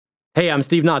Hey, I'm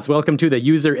Steve Knotts. Welcome to the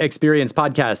User Experience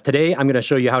Podcast. Today, I'm going to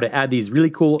show you how to add these really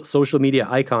cool social media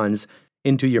icons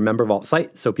into your MemberVault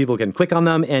site so people can click on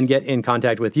them and get in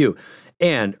contact with you.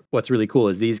 And what's really cool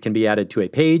is these can be added to a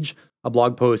page, a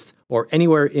blog post, or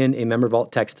anywhere in a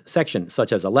MemberVault text section,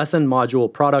 such as a lesson, module,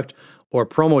 product, or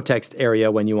promo text area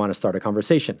when you want to start a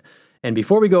conversation. And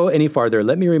before we go any farther,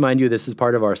 let me remind you this is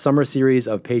part of our summer series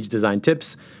of page design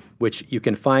tips, which you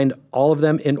can find all of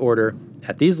them in order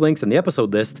at these links in the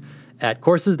episode list at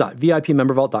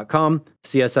courses.vipmembervault.com,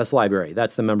 CSS library.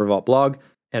 That's the MemberVault blog.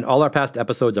 And all our past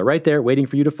episodes are right there waiting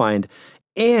for you to find.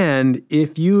 And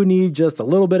if you need just a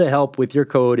little bit of help with your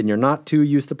code and you're not too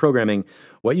used to programming,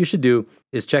 what you should do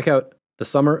is check out the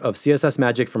Summer of CSS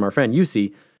Magic from our friend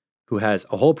Yusi, who has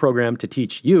a whole program to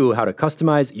teach you how to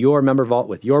customize your MemberVault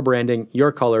with your branding,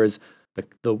 your colors,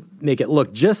 make it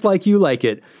look just like you like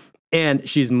it. And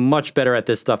she's much better at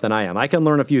this stuff than I am. I can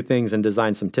learn a few things and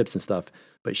design some tips and stuff,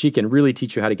 but she can really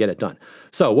teach you how to get it done.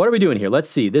 So what are we doing here? Let's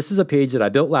see. This is a page that I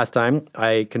built last time.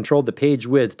 I controlled the page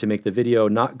width to make the video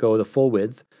not go the full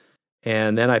width.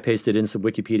 And then I pasted in some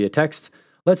Wikipedia text.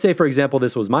 Let's say, for example,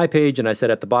 this was my page and I said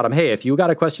at the bottom, hey, if you got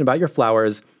a question about your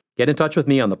flowers, get in touch with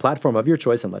me on the platform of your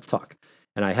choice and let's talk.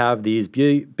 And I have these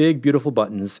big, beautiful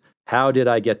buttons. How did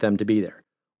I get them to be there?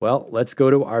 Well, let's go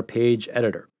to our page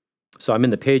editor. So I'm in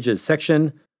the Pages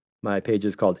section. My page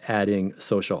is called Adding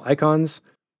Social Icons.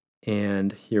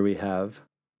 And here we have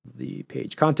the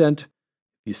page content.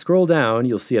 If you scroll down,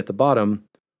 you'll see at the bottom,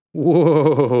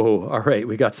 whoa, all right,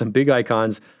 we got some big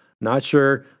icons. Not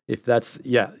sure if that's,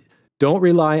 don't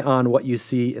rely on what you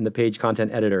see in the page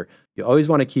content editor. You always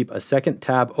want to keep a second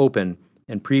tab open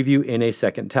and preview in a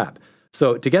second tab.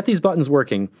 So to get these buttons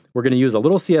working, we're going to use a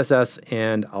little CSS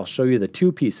and I'll show you the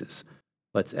two pieces.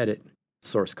 Let's edit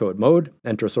source code mode,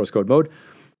 enter source code mode.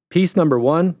 Piece number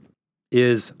one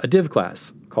is a div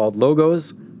class called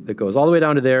logos that goes all the way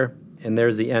down to there, and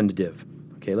there's the end div.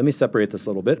 Okay, let me separate this a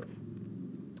little bit.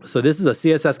 So this is a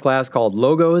CSS class called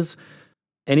logos.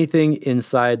 Anything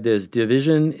inside this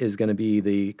division is going to be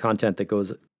the content that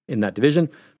goes in that division.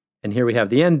 And here we have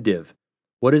the end div.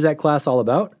 What is that class all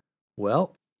about?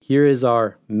 Well, here is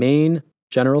our main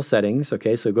general settings.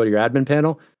 Okay, so go to your admin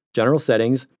panel, general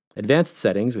settings, advanced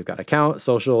settings. We've got account,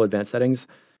 social, advanced settings.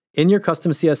 In your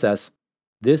custom CSS,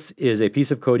 this is a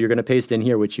piece of code you're going to paste in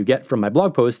here, which you get from my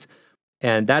blog post,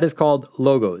 and that is called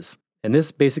logos. And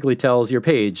this basically tells your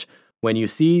page, when you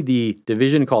see the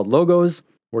division called logos,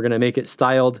 we're going to make it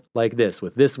styled like this,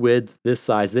 with this width, this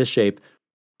size, this shape.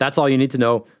 That's all you need to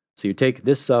know. So you take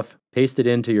this stuff, paste it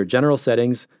into your general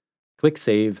settings, click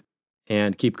save,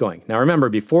 and keep going. Now remember,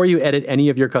 before you edit any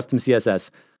of your custom CSS,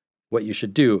 what you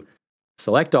should do,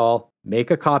 select all,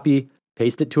 make a copy,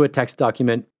 paste it to a text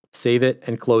document, save it,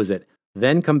 and close it.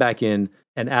 Then come back in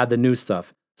and add the new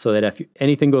stuff so that if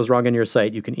anything goes wrong on your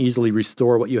site, you can easily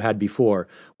restore what you had before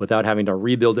without having to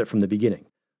rebuild it from the beginning.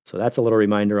 So that's a little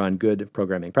reminder on good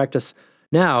programming practice.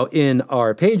 Now, in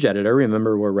our page editor,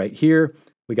 remember we're right here.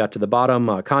 We got to the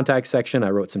bottom contact section.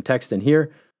 I wrote some text in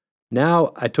here.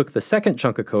 Now I took the second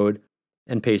chunk of code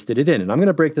and pasted it in. And I'm going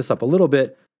to break this up a little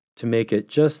bit to make it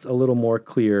just a little more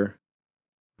clear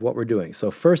what we're doing.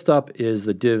 So first up is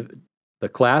the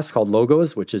class called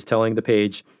logos, which is telling the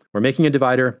page we're making a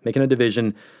divider, making a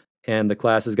division, and the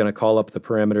class is going to call up the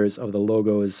parameters of the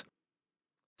logos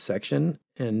section.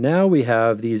 And now we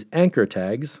have these anchor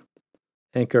tags,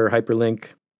 anchor, hyperlink,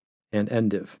 and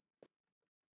enddiv.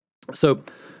 So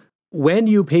when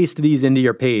you paste these into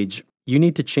your page, you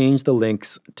need to change the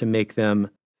links to make them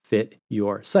fit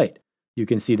your site. You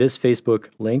can see this Facebook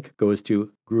link goes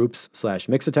to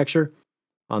groups/mixitecture.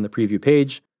 On the preview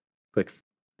page, click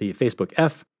the Facebook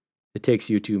F. It takes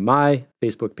you to my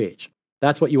Facebook page.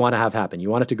 That's what you want to have happen. You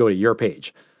want it to go to your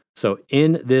page. So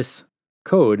in this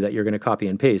code that you're going to copy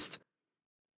and paste,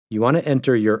 you want to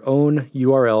enter your own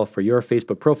URL for your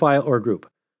Facebook profile or group.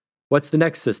 What's the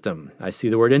next system? I see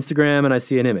the word Instagram and I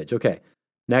see an image. Okay.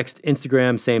 Next,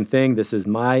 Instagram, same thing. This is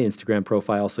my Instagram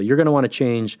profile. So you're going to want to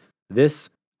change this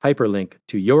hyperlink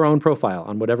to your own profile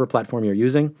on whatever platform you're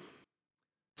using.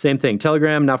 Same thing,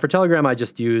 Telegram. Now for Telegram, I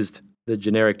just used the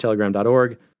generic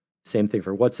telegram.org. Same thing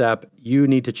for WhatsApp. You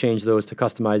need to change those to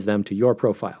customize them to your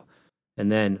profile.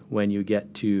 And then when you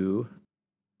get to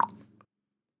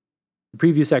the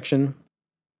preview section,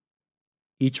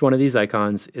 each one of these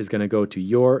icons is going to go to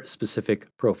your specific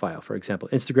profile. For example,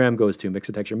 Instagram goes to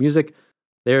Mixitecture Music.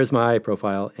 There's my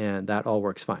profile, and that all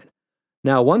works fine.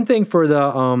 Now, one thing for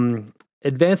the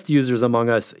advanced users among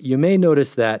us, you may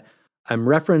notice that I'm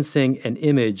referencing an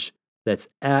image that's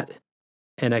at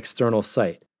an external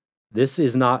site. This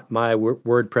is not my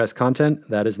WordPress content.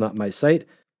 That is not my site.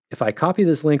 If I copy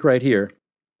this link right here,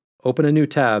 open a new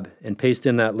tab, and paste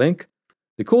in that link.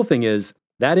 The cool thing is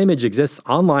that image exists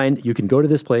online. You can go to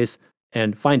this place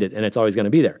and find it, and it's always going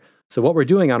to be there. So what we're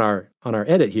doing on our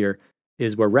edit here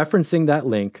is we're referencing that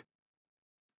link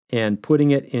and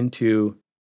putting it into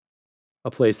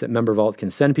a place that MemberVault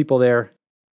can send people there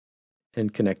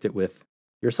and connect it with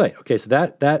your site. Okay, so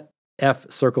that F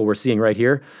circle we're seeing right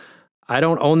here, I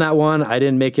don't own that one. I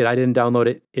didn't make it. I didn't download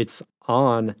it. It's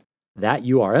on that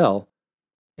URL,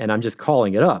 and I'm just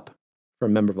calling it up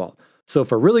from MemberVault. So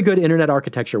for really good internet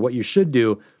architecture, what you should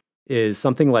do is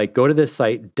something like go to this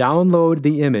site, download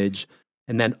the image,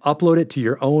 and then upload it to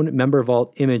your own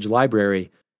MemberVault image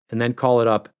library, and then call it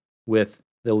up with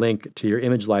the link to your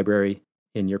image library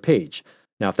in your page.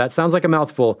 Now, if that sounds like a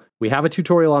mouthful, we have a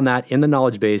tutorial on that in the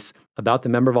knowledge base about the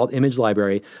MemberVault image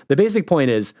library. The basic point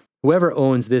is whoever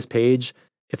owns this page,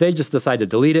 if they just decide to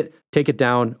delete it, take it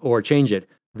down, or change it,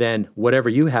 then whatever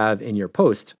you have in your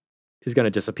post is going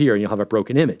to disappear and you'll have a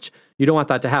broken image. You don't want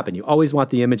that to happen. You always want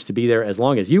the image to be there as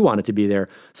long as you want it to be there.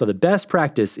 So the best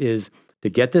practice is to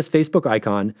get this Facebook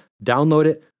icon, download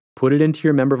it, put it into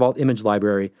your MemberVault image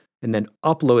library, and then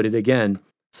upload it again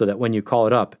so that when you call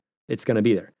it up, it's going to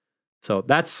be there. So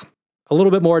that's a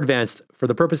little bit more advanced. For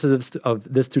the purposes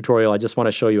of this tutorial, I just want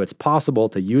to show you it's possible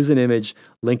to use an image,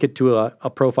 link it to a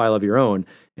profile of your own,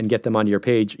 and get them onto your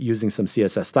page using some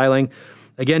CSS styling.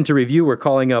 Again, to review, we're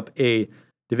calling up a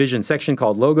division section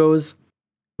called logos.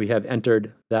 We have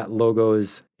entered that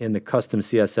logos in the custom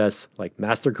CSS like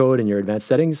master code in your advanced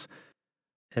settings.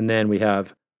 And then we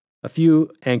have a few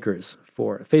anchors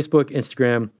for Facebook,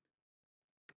 Instagram,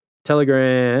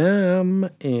 Telegram,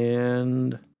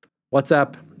 and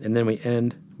WhatsApp. And then we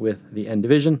end with the end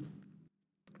division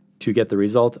to get the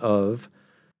result of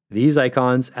these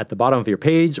icons at the bottom of your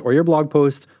page or your blog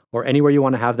post or anywhere you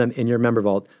want to have them in your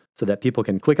MemberVault so that people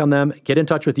can click on them, get in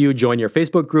touch with you, join your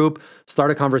Facebook group,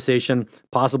 start a conversation,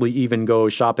 possibly even go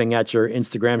shopping at your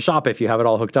Instagram shop if you have it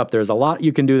all hooked up. There's a lot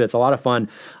you can do that's a lot of fun.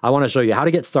 I want to show you how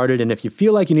to get started. And if you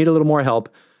feel like you need a little more help,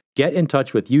 get in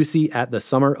touch with Yusi at the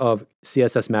Summer of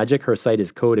CSS Magic. Her site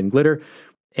is Code and Glitter.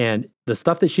 And the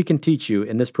stuff that she can teach you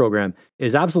in this program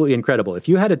is absolutely incredible. If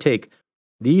you had to take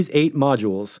these 8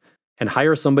 modules and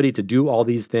hire somebody to do all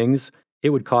these things, it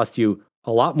would cost you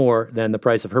a lot more than the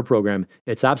price of her program.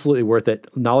 It's absolutely worth it.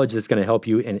 Knowledge that's going to help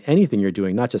you in anything you're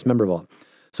doing, not just MemberVault.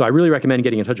 So I really recommend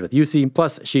getting in touch with Yusi.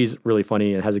 Plus, she's really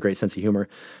funny and has a great sense of humor.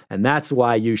 And that's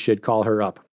why you should call her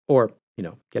up or,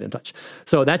 get in touch.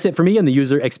 So that's it for me in the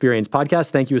User Experience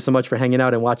Podcast. Thank you so much for hanging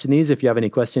out and watching these. If you have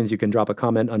any questions, you can drop a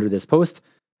comment under this post.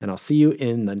 And I'll see you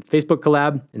in the Facebook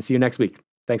collab and see you next week.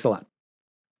 Thanks a lot.